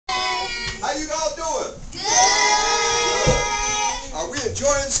How you all doing? Good. Are we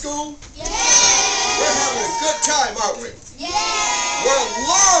enjoying school? Yes. We're having a good time, aren't we? Yes. We're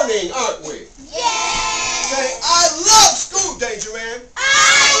learning, aren't we? Yes. Say, I love school, DangerMan. I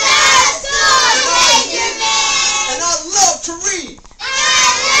love school, DangerMan. And I love to read.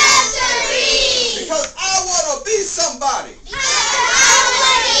 I love to read. Because I want to be somebody. Because I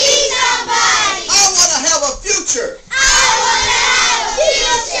want to be somebody. I want to have a future. I want to have a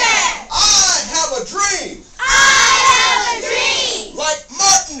future. I have a dream. I have a dream. Like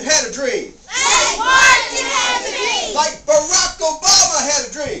Martin had a dream. Like Martin had a dream. Like Barack Obama had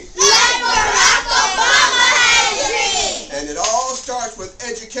a dream. Like Barack Obama had a dream. And it all starts with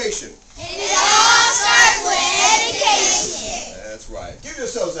education. And it all starts with education. That's right. Give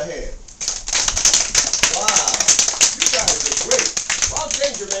yourselves a hand. Wow. You guys are great. Well, I'm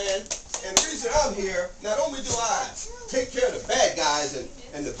DangerMan, and the reason I'm here, not only do I take care of the bad guys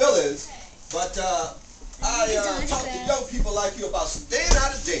and the villains, but I talk to young people like you about staying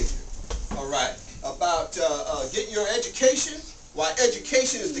out of danger. All right. About getting your education. Why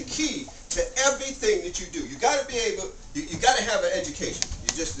education is the key to everything that you do. You got to be able. You got to have an education.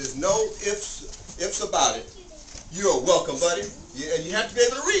 There's no ifs about it. You're welcome, buddy. And you have to be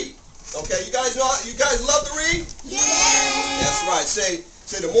able to read. Okay. You guys love to read? Yes. That's right. Say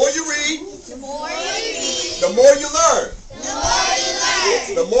the more you read, The more you read, the more you learn. the more you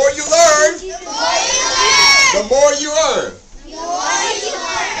learn. The more you learn, The more you learn. the more you earn. The more you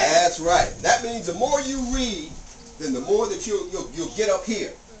learn. That's right. That means the more you read, then the more that you'll get up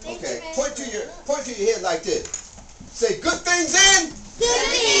here. Okay. Point to your head like this. Say good things in, Good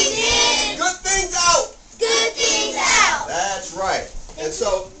things in, good things out. good things out. That's right. And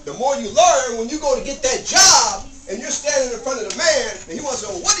so the more you learn, when you go to get that job and you're standing in front of the man and he wants to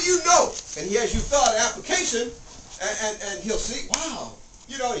know, what do you know? And he has you fill out an application and he'll see, wow.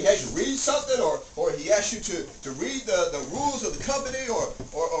 You know, he has you read something or he asks you to read the rules of the company or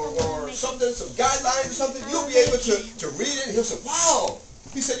something, some guidelines or something. You'll be able to read it and he'll say, wow.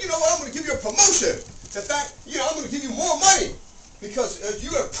 He said, you know what, I'm going to give you a promotion. In fact, I'm going to give you more money because you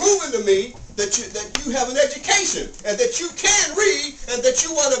have proven to me that you have an education and that you can read and that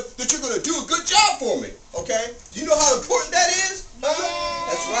you're going to do a good job for me. Okay? Do you know how important that is? Huh?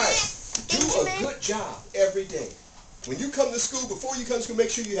 That's right. Do a good job every day. When you come to school, before you come to school, make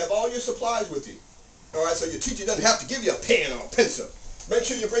sure you have all your supplies with you. All right, so your teacher doesn't have to give you a pen or a pencil. Make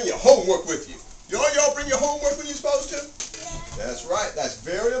sure you bring your homework with you. Y'all bring your homework when you're supposed to? Yeah. That's right. That's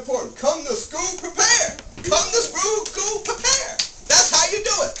very important. Come to school prepared. Come to school prepared. That's how you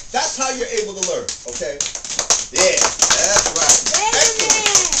do it. That's how you're able to learn. Okay? Yeah, that's right.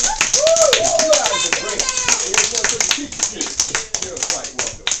 Excellent. Woo! You guys are great. And you're going to the teacher too. You're quite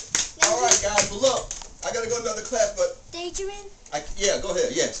welcome. All right, guys. Well, look. I gotta go to another class, but DangerMan? yeah, go ahead.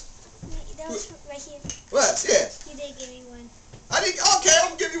 Yes. That was right here. What? Yes. You did give me one. Okay,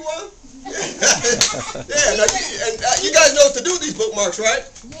 I'm gonna give you one. Yeah. Now you guys know what to do with these bookmarks, right?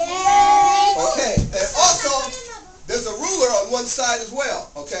 Yes. Okay. And also, there's a ruler on one side as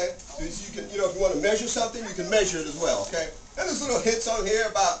well. Okay. So you can, if you want to measure something, you can measure it as well. Okay. And there's little hints on here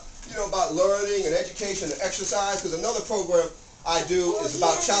about, about learning and education and exercise. Because another program I do is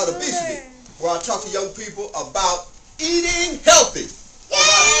about child obesity, where I talk to young people about eating healthy.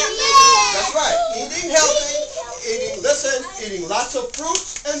 That's right. Eating healthy, eating lots of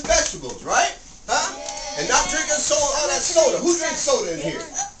fruits and vegetables, right? Huh? And not drinking all that soda. Who drinks soda in here?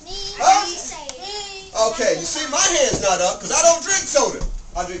 Huh? Okay, you see my hand's not up because I don't drink soda.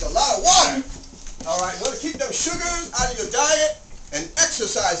 I drink a lot of water. All right, you want to keep them sugars out of your diet and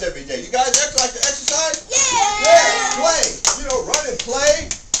exercise every day. You guys like to exercise? Yeah, play. Run and play.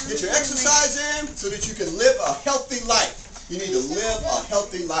 Get your exercise in so that you can live a healthy life. You need to live a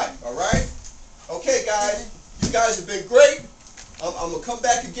healthy life, all right? Okay, guys. You guys have been great. I'm going to come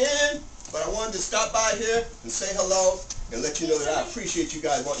back again, but I wanted to stop by here and say hello and let you know that I appreciate you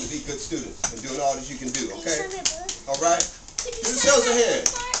guys wanting to be good students and doing all that you can do, okay? All right? Give yourselves a hand.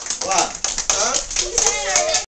 Wow.